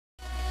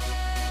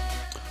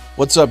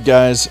What's up,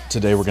 guys?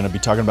 Today we're going to be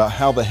talking about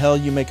how the hell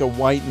you make a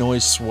white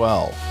noise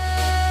swell.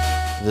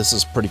 This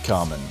is pretty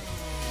common.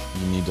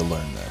 You need to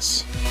learn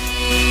this.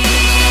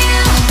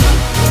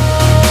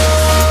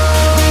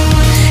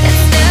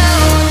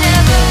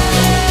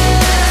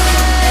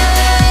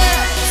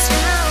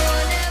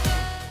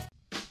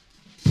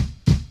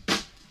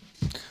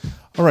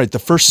 All right, the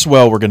first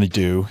swell we're going to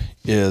do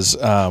is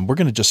we're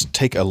going to just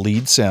take a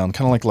lead sound,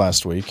 kind of like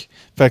last week.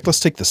 In fact, let's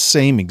take the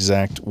same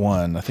exact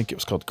one. I think it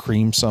was called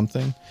Cream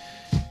something.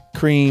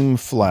 Cream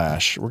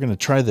Flash. We're going to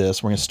try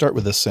this. We're going to start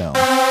with this sound.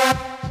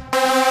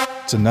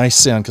 It's a nice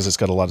sound because it's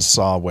got a lot of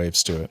saw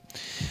waves to it.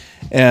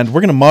 And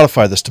we're going to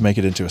modify this to make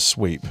it into a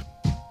sweep.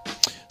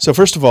 So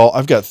first of all,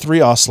 I've got 3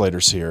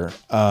 oscillators here.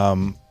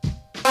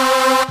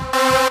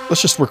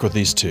 Let's just work with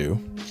these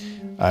 2.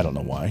 I don't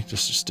know why.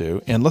 Just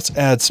do. And let's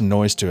add some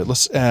noise to it.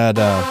 Let's add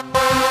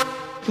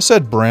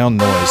brown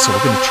noise. So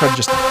we're going to try to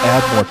just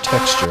add more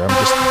texture. I'm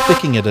just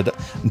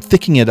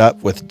thickening it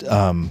up with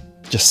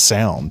just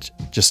sound,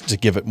 just to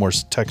give it more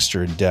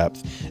texture and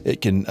depth.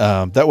 It can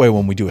that way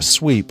when we do a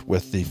sweep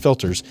with the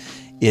filters,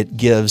 it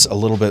gives a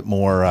little bit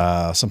more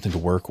something to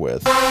work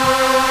with.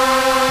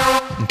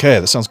 Okay,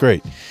 that sounds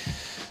great.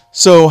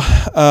 So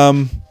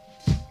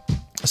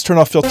let's turn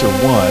off filter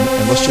 1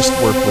 and let's just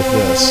work with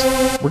this.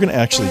 We're going to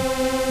actually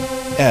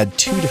add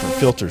 2 different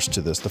filters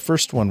to this. The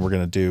first one we're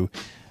going to do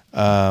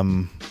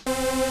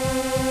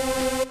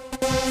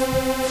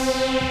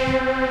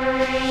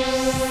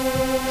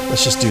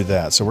let's just do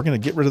that. So we're going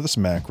to get rid of this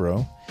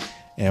macro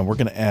and we're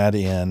going to add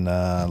in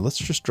let's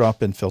just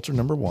drop in filter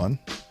number 1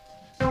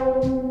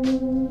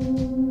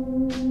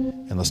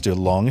 and let's do a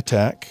long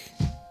attack.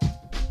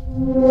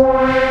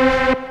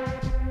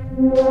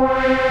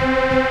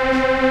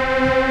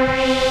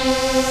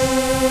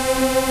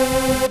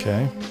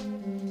 Okay.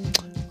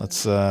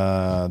 Let's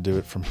do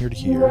it from here to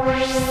here,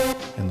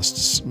 and let's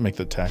just make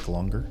the attack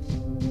longer.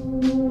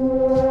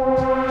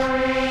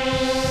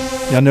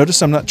 Now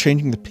notice I'm not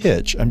changing the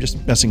pitch, I'm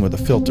just messing with a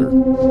filter.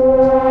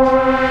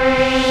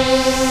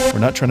 We're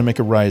not trying to make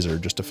a riser,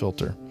 just a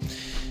filter.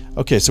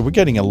 Okay, so we're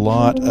getting a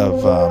lot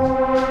of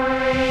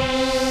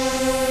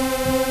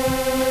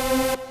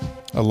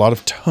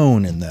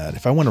tone in that.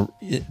 If I want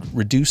to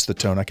reduce the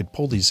tone, I could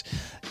pull these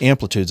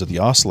amplitudes of the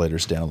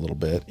oscillators down a little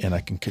bit, and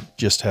I can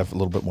just have a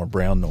little bit more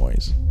brown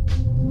noise.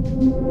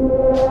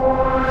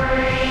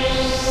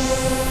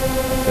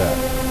 Like that.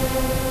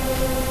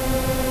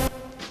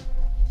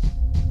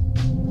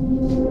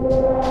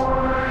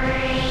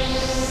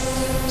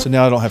 So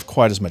now I don't have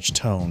quite as much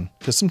tone,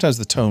 because sometimes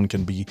the tone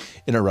can be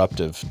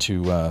interruptive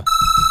to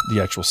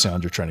the actual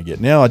sound you're trying to get.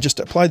 Now I just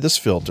applied this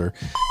filter.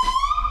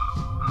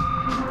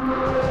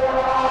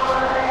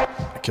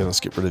 Okay, let's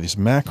get rid of these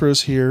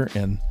macros here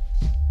and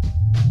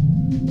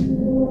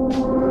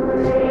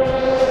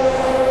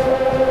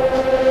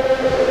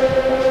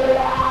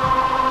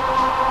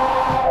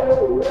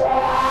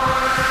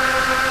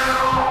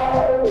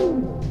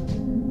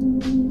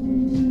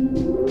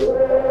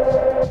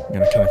I'm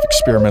going to kind of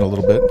experiment a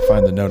little bit and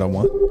find the note I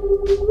want.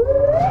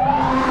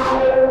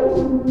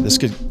 This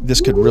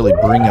could really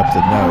bring up the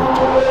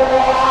note.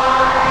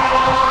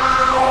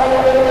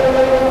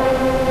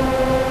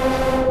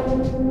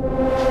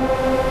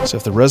 So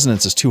if the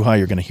resonance is too high,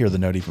 you're going to hear the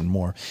note even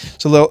more.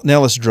 So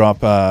now let's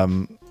drop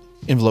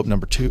envelope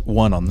number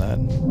 1 on that.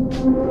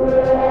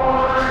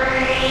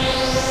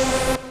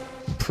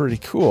 Pretty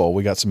cool.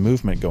 We got some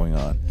movement going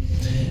on.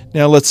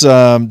 Now let's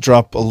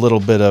drop a little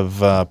bit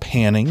of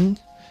panning,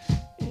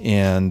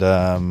 and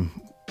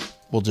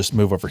we'll just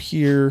move over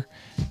here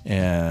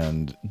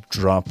and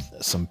drop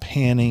some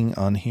panning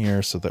on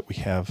here so that we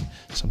have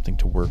something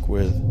to work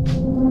with.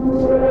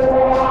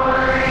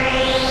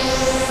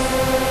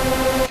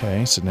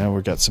 Okay, so now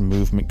we've got some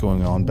movement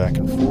going on back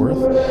and forth.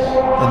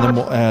 And then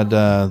we'll add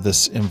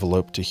this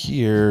envelope to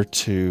here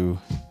to...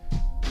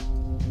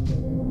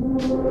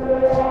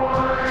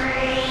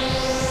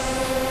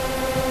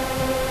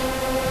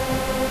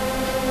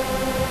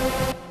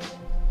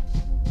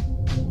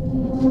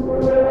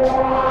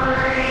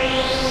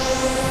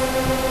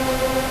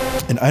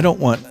 And I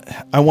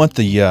want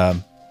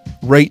the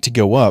rate to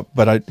go up,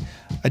 but I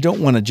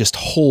don't want to just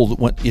hold.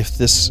 If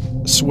this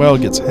swell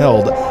gets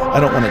held, I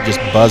don't want it just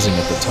buzzing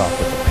at the top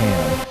of the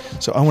pan.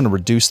 So I want to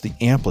reduce the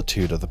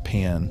amplitude of the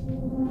pan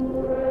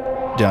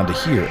down to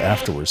here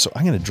afterwards. So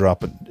I'm going to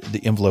drop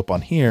the envelope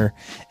on here,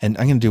 and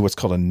I'm going to do what's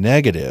called a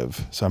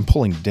negative. So I'm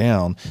pulling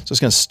down. So it's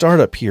going to start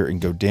up here and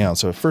go down.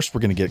 So at first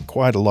we're going to get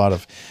quite a lot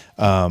of,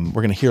 we're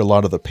going to hear a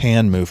lot of the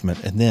pan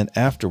movement, and then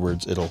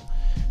afterwards it'll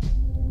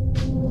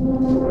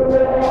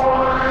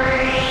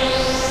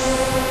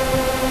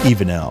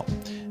even out.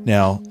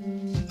 Now,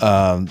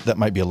 that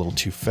might be a little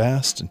too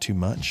fast and too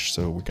much,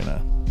 so we're gonna...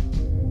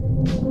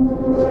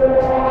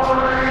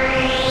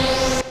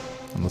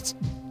 And let's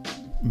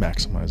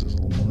maximize this a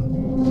little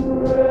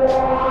more.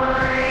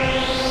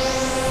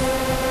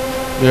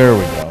 There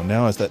we go.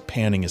 Now as that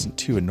panning isn't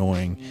too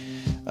annoying,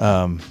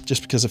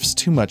 just because if it's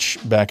too much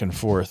back and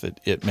forth,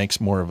 it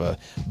makes more of a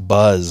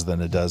buzz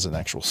than it does an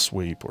actual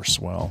sweep or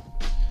swell.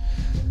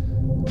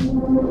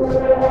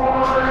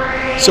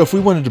 So if we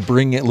wanted to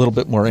bring a little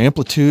bit more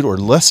amplitude or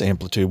less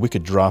amplitude, we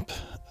could drop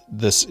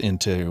this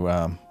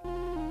into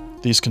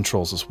these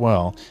controls as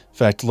well. In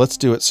fact, let's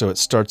do it so it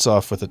starts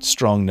off with a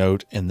strong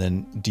note and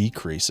then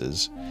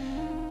decreases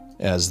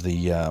as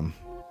the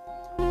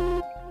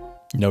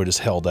note is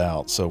held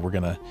out. So we're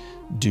going to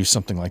do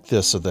something like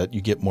this so that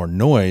you get more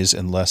noise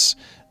and less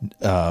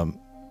tone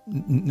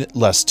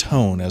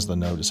as the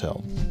note is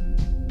held.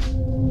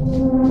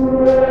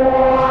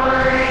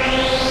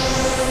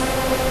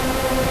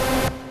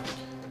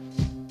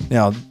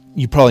 Now,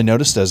 you probably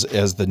noticed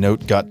as the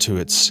note got to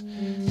its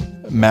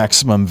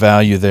maximum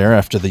value there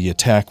after the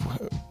attack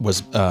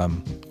was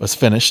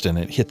finished and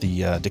it hit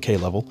the decay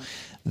level,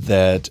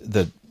 that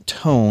the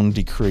tone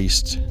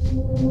decreased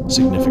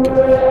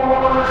significantly.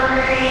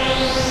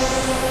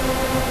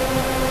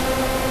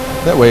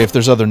 That way, if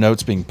there's other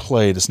notes being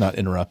played, it's not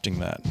interrupting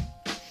that.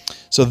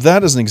 So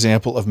that is an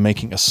example of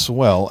making a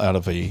swell out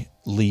of a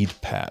lead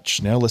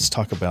patch. Now let's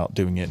talk about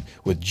doing it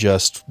with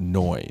just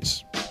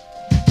noise.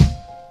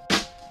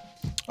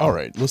 All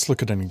right, let's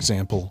look at an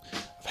example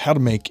of how to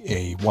make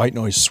a white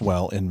noise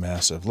swell in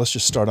Massive. Let's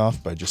just start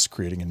off by just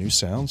creating a new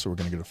sound. So we're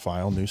going to go to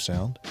File, New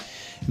Sound.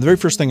 And the very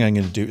first thing I'm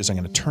going to do is I'm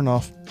going to turn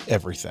off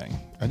everything.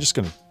 I'm just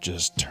going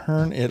to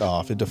turn it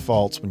off. It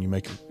defaults when you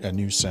make a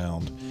new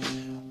sound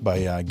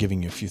by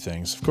giving you a few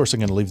things. Of course, I'm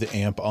going to leave the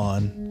amp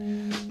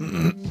on.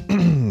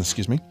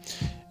 Excuse me.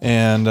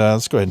 And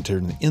let's go ahead and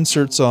turn the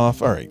inserts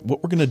off. All right,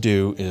 what we're going to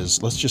do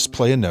is let's just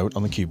play a note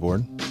on the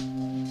keyboard.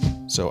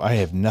 So I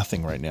have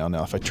nothing right now.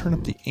 Now, if I turn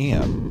up the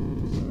amp,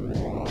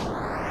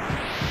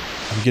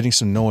 I'm getting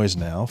some noise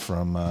now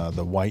from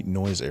the white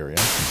noise area.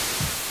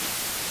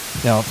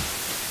 Now,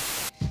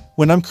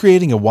 when I'm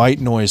creating a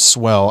white noise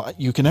swell,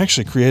 you can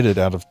actually create it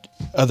out of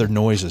other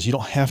noises. You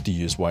don't have to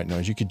use white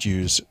noise. You could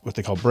use what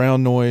they call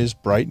brown noise,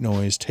 bright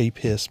noise, tape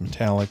hiss,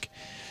 metallic.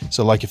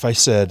 So like if I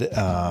said,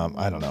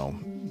 I don't know,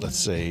 let's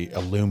say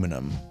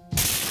aluminum.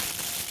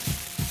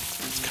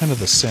 It's kind of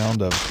the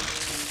sound of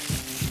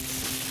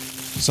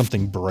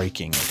something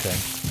breaking, okay?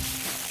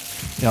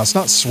 Now, it's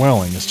not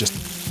swelling, it's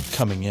just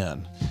coming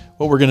in.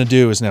 What we're going to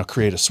do is now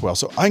create a swell.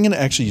 So I'm going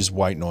to actually use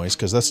white noise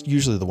because that's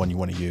usually the one you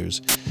want to use.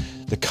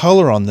 The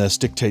color on this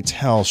dictates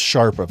how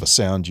sharp of a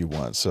sound you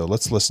want. So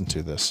let's listen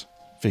to this,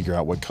 figure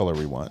out what color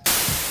we want.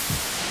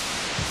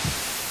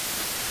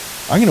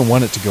 I'm going to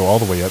want it to go all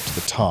the way up to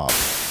the top.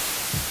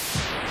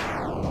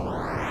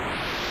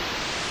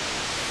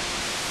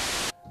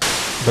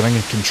 But I'm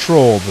going to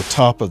control the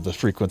top of the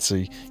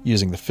frequency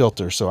using the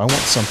filter. So I want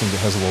something that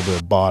has a little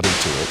bit of body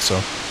to it. So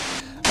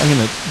I'm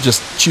going to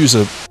just choose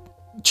it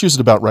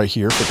about right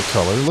here for the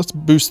color. Let's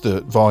boost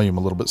the volume a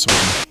little bit so we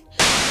can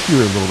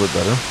hear it a little bit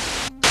better.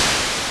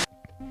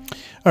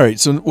 All right,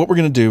 so what we're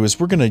going to do is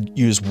we're going to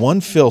use one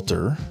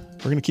filter.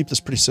 We're going to keep this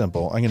pretty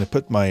simple. I'm going to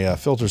put my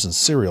filters in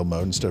serial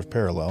mode instead of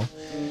parallel.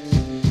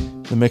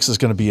 The mix is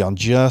going to be on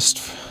just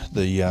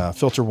the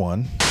filter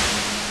 1.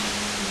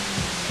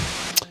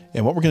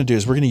 And what we're going to do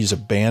is we're going to use a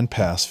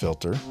bandpass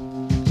filter.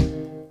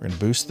 We're going to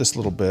boost this a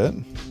little bit.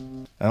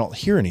 I don't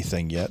hear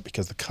anything yet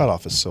because the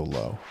cutoff is so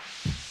low.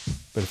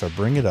 But if I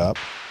bring it up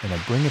and I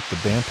bring up the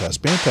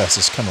bandpass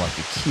is kind of like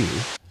a cue.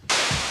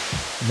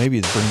 Maybe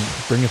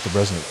bring up the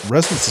resonance.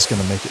 Resonance is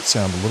going to make it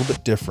sound a little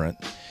bit different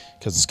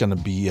because it's going to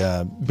be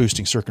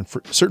boosting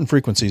certain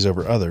frequencies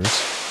over others.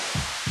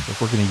 But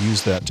we're going to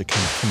use that to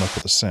kind of come up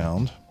with a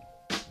sound.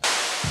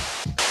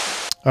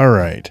 All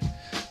right.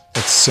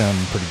 That's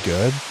sounding pretty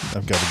good.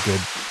 I've got a good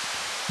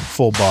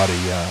full body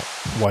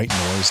white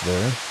noise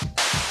there.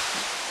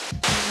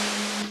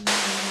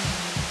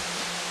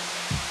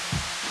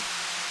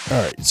 All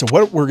right, so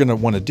what we're going to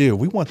want to do,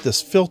 we want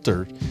this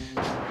filter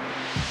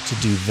to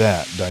do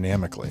that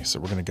dynamically. So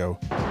we're going to go.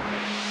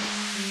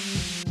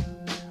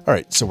 All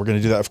right, so we're going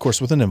to do that, of course,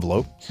 with an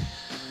envelope.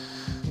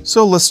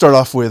 So let's start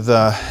off with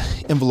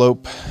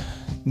envelope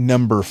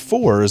number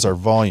 4 is our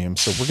volume.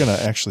 So we're going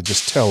to actually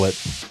just tell it,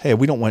 hey,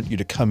 we don't want you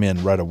to come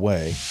in right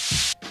away.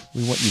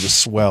 We want you to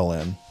swell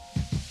in.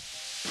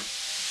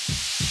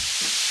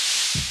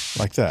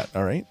 Like that,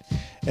 all right?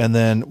 And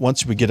then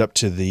once we get up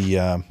to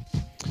the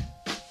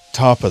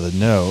top of the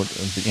note,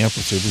 the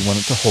amplitude, we want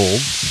it to hold.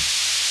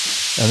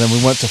 And then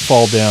we want it to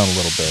fall down a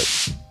little bit.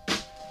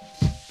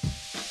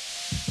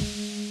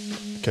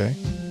 Okay?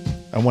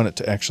 I want it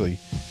to actually...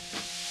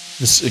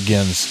 This,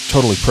 again, is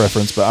totally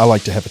preference, but I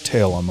like to have a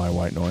tail on my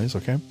white noise,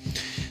 okay?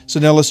 So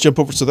now let's jump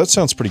over. So that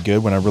sounds pretty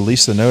good. When I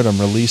release the note, I'm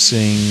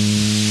releasing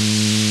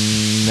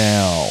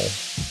now.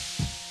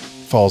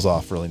 Falls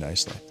off really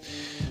nicely.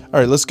 All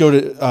right, let's go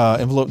to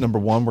envelope number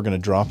 1. We're going to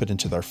drop it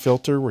into our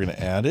filter. We're going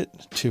to add it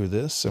to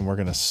this, and we're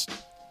going to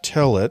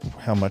tell it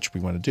how much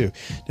we want to do.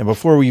 Now,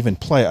 before we even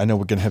play, I know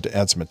we're going to have to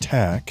add some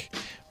attack.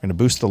 We're going to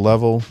boost the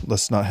level.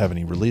 Let's not have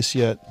any release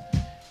yet.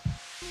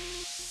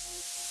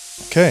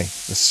 Okay,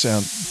 this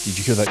sound, did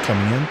you hear that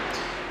coming in?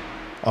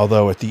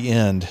 Although at the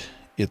end,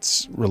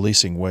 it's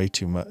releasing way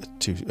too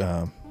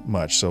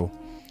much, so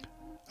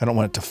I don't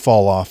want it to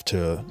fall off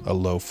to a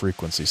low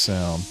frequency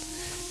sound.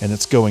 And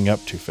it's going up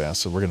too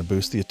fast, so we're going to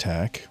boost the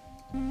attack.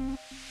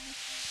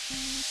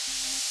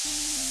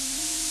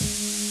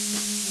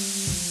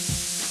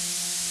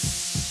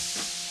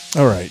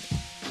 All right,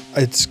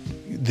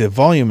 the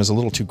volume is a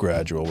little too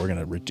gradual. We're going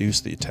to reduce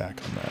the attack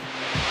on that.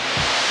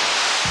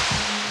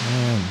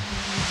 And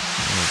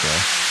there we go.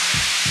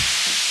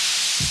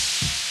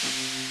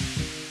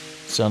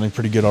 Sounding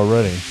pretty good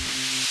already.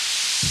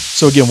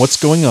 So again, what's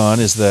going on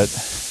is that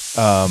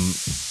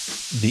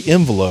the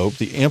envelope,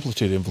 the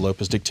amplitude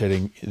envelope, is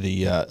dictating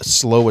the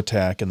slow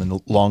attack and then the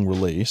long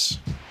release.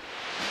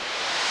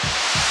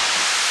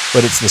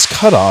 But it's this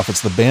cutoff,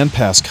 it's the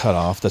bandpass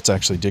cutoff that's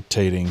actually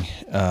dictating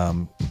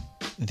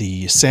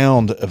the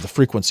sound of the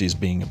frequencies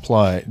being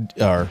applied,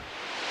 or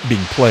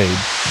being played.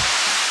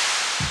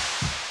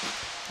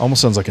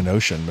 Almost sounds like an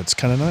ocean, but it's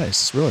kind of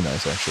nice. It's really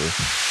nice, actually.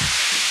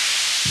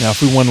 Now,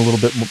 if we want a little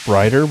bit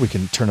brighter, we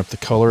can turn up the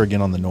color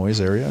again on the noise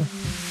area.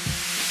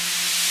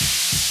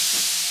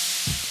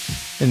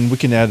 And we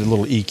can add a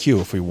little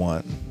EQ if we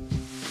want.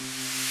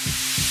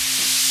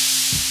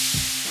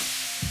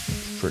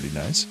 Pretty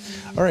nice.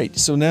 All right,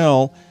 so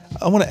now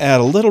I want to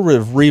add a little bit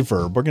of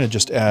reverb. We're going to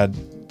just add,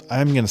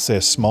 I'm going to say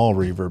a small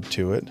reverb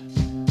to it.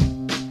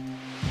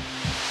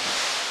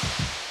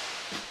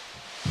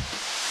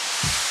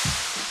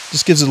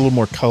 Just gives it a little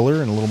more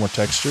color and a little more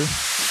texture.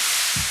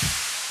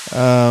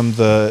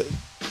 The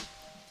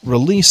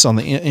release on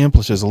the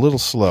amplitude is a little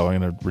slow.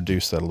 I'm going to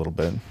reduce that a little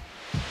bit.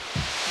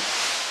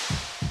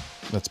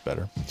 That's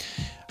better.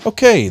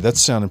 Okay,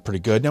 that's sounding pretty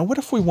good. Now, what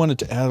if we wanted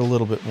to add a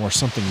little bit more,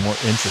 something more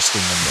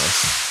interesting than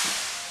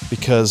this?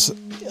 Because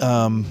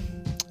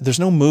there's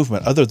no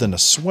movement other than a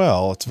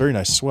swell. It's a very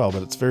nice swell,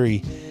 but it's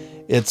very,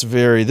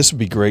 this would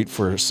be great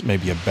for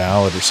maybe a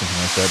ballad or something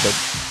like that. But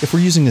if we're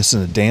using this in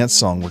a dance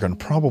song, we're going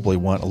to probably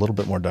want a little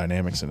bit more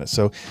dynamics in it.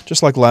 So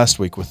just like last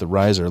week with the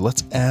riser,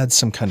 let's add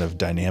some kind of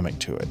dynamic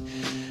to it.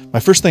 My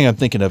first thing I'm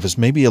thinking of is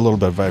maybe a little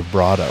bit of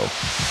vibrato.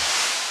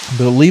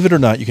 But believe it or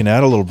not, you can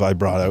add a little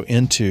vibrato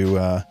into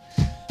a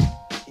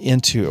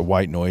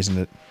white noise, and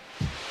it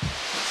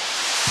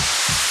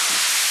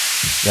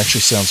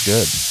actually sounds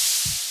good,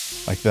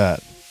 like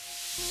that.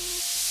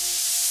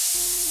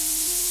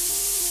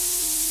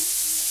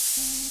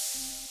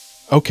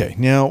 Okay,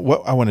 now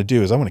what I want to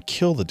do is I want to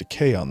kill the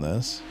decay on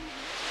this.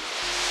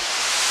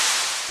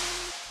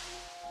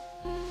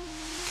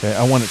 Okay,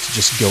 I want it to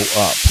just go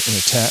up and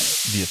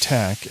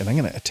attack, and I'm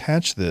going to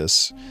attach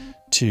this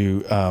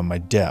to my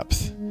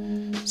depth.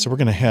 So we're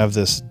going to have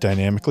this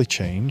dynamically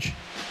change.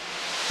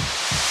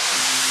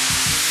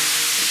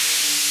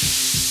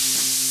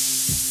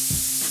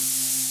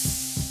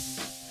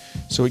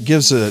 So it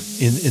gives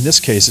in this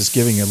case, it's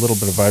giving a little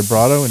bit of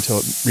vibrato until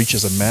it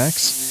reaches a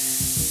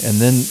max, and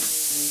then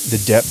the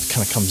depth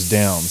kind of comes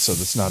down, so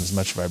that's not as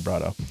much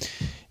vibrato.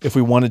 If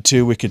we wanted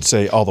to, we could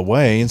say all the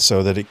way, and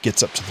so that it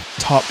gets up to the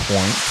top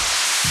point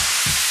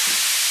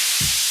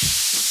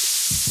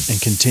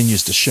and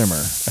continues to shimmer.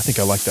 I think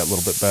I like that a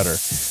little bit better.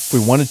 If we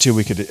wanted to,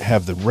 we could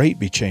have the rate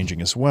be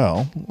changing as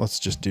well. Let's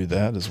just do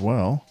that as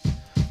well.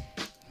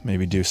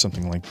 Maybe do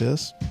something like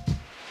this.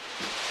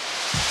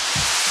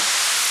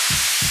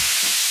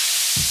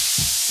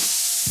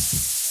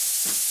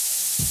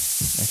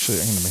 Actually,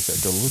 I'm going to make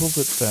that go a little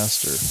bit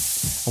faster.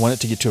 I want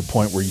it to get to a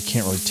point where you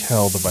can't really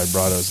tell the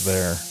vibrato's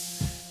there.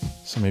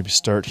 So maybe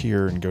start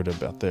here and go to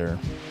about there.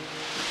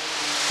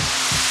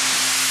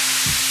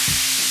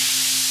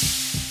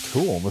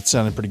 Cool, that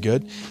sounded pretty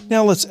good.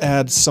 Now let's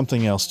add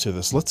something else to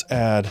this. Let's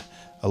add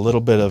a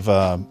little bit of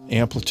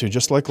amplitude,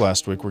 just like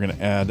last week. We're going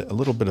to add a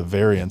little bit of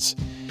variance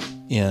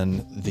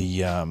in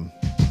the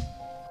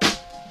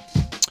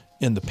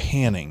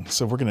panning.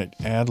 So we're going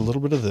to add a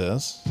little bit of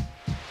this.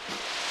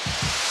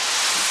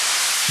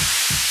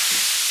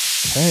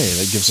 Okay,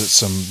 that gives it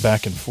some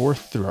back and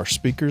forth through our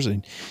speakers,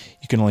 and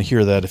you can only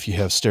hear that if you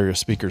have stereo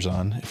speakers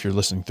on. If you're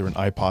listening through an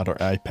iPod or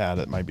iPad,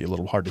 it might be a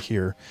little hard to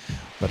hear,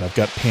 but I've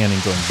got panning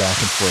going back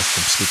and forth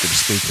from speaker to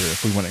speaker.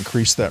 If we want to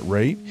increase that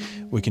rate,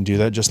 we can do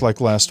that just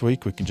like last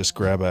week. We can just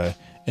grab an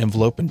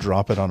envelope and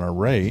drop it on our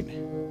rate.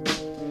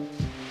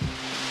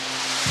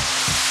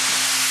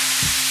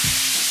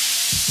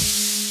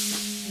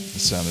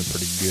 It sounded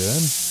pretty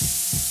good.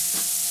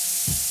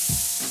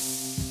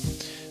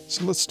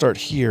 So let's start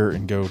here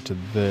and go to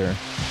there.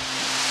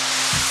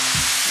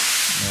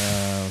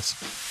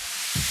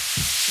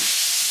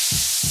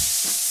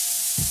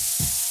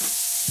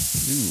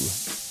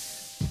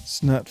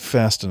 It's not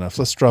fast enough.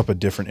 Let's drop a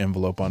different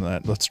envelope on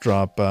that. Let's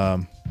drop,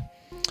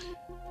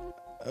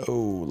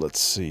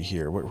 let's see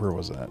here. Where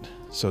was that?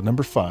 So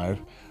number 5.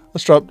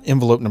 Let's drop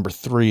envelope number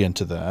 3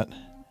 into that,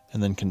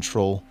 and then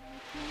control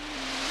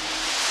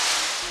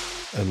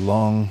a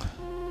long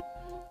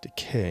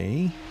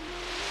decay.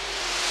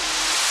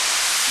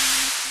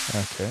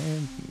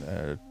 Okay,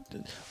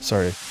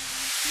 sorry,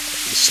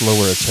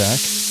 slower attack.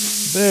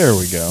 There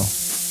we go.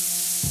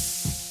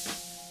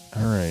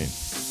 All right.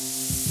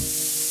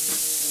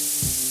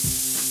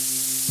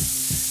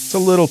 It's a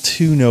little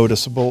too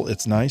noticeable.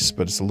 It's nice,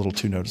 but it's a little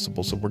too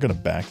noticeable, so we're going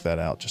to back that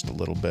out just a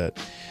little bit.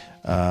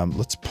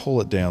 Let's pull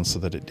it down so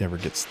that it never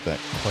gets quite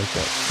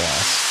that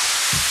fast.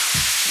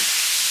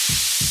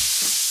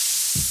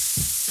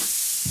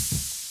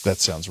 That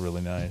sounds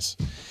really nice.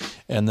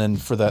 And then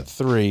for that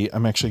 3,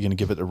 I'm actually going to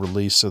give it a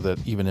release so that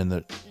even in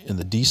the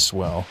D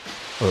swell,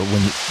 or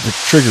when the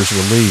trigger's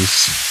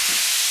release,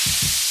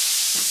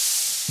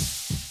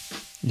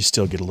 you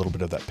still get a little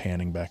bit of that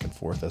panning back and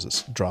forth as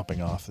it's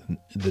dropping off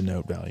the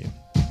note value.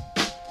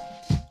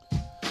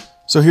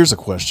 So here's a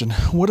question.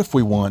 What if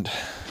we want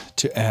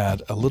to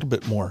add a little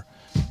bit more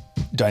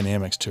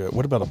dynamics to it?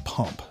 What about a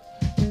pump?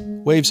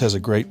 Waves has a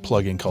great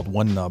plugin called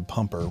One Knob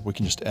Pumper. We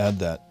can just add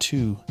that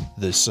to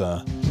this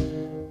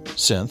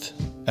synth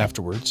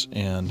afterwards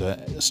and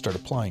start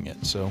applying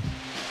it. So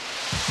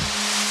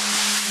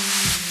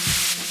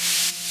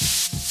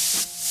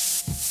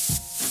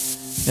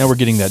now we're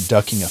getting that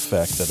ducking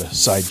effect that a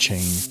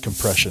sidechain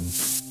compression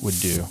would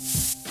do.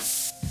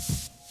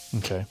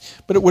 Okay,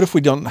 but what if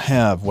we don't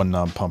have One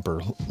Knob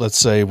Pumper? Let's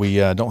say we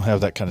don't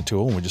have that kind of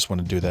tool and we just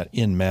want to do that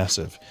in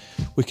massive.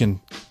 We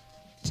can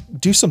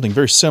do something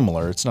very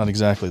similar. It's not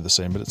exactly the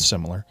same, but it's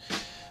similar.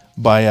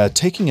 By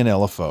taking an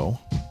LFO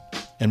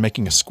and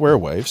making a square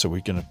wave, so we're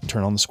going to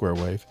turn on the square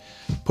wave,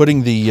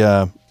 putting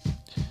the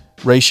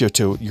ratio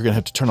to, you're going to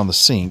have to turn on the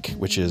sync,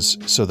 which is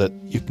so that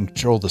you can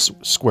control this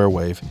square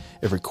wave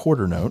every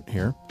quarter note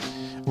here.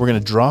 We're going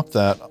to drop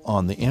that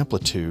on the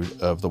amplitude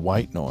of the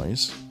white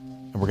noise,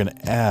 and we're going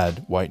to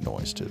add white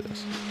noise to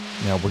this.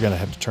 Now we're going to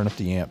have to turn up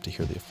the amp to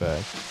hear the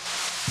effect.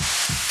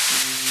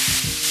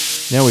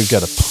 Now we've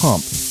got a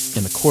pump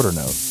in the quarter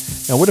note.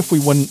 Now what if we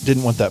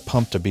didn't want that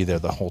pump to be there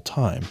the whole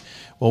time?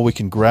 Well, we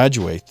can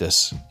graduate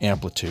this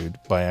amplitude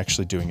by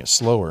actually doing it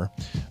slower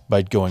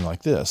by going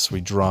like this. We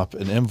drop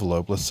an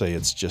envelope. Let's say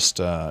it's just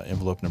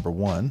envelope number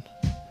 1.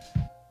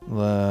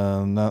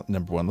 Not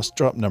number 1. Let's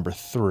drop number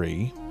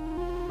 3.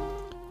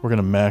 We're going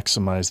to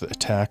maximize the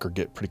attack or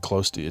get pretty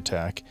close to the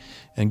attack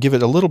and give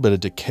it a little bit of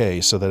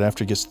decay so that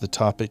after it gets to the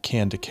top, it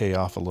can decay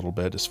off a little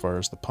bit as far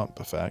as the pump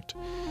effect.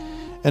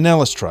 And now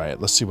let's try it.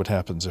 Let's see what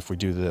happens if we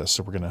do this.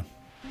 So we're going to...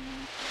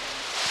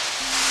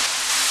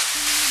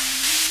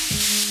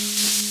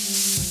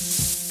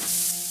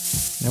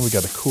 Now we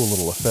got a cool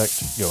little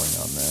effect going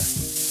on there.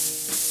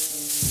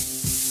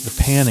 The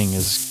panning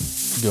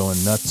is going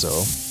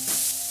nutso.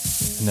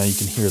 And now you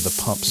can hear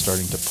the pump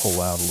starting to pull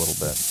out a little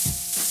bit.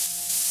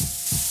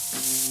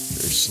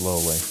 Very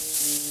slowly.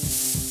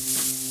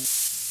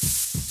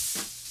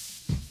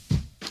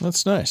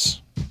 That's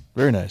nice.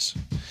 Very nice.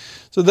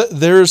 So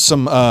there's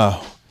some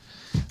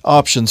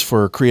options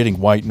for creating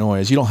white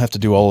noise. You don't have to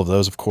do all of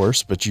those, of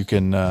course, but you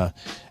can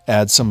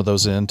add some of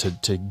those in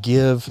to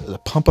give the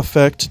pump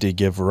effect, to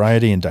give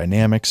variety and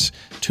dynamics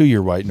to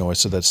your white noise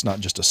so that it's not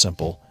just a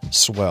simple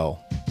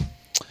swell.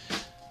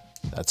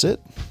 That's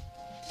it.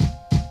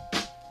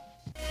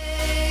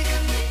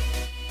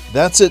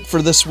 That's it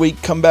for this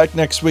week. Come back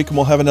next week and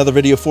we'll have another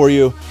video for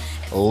you.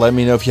 Let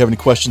me know if you have any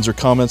questions or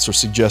comments or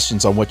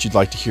suggestions on what you'd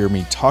like to hear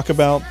me talk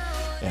about.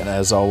 And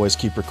as always,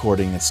 keep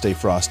recording and stay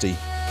frosty.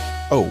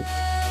 Oh,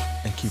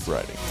 and keep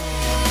writing.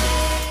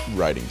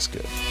 Writing's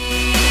good.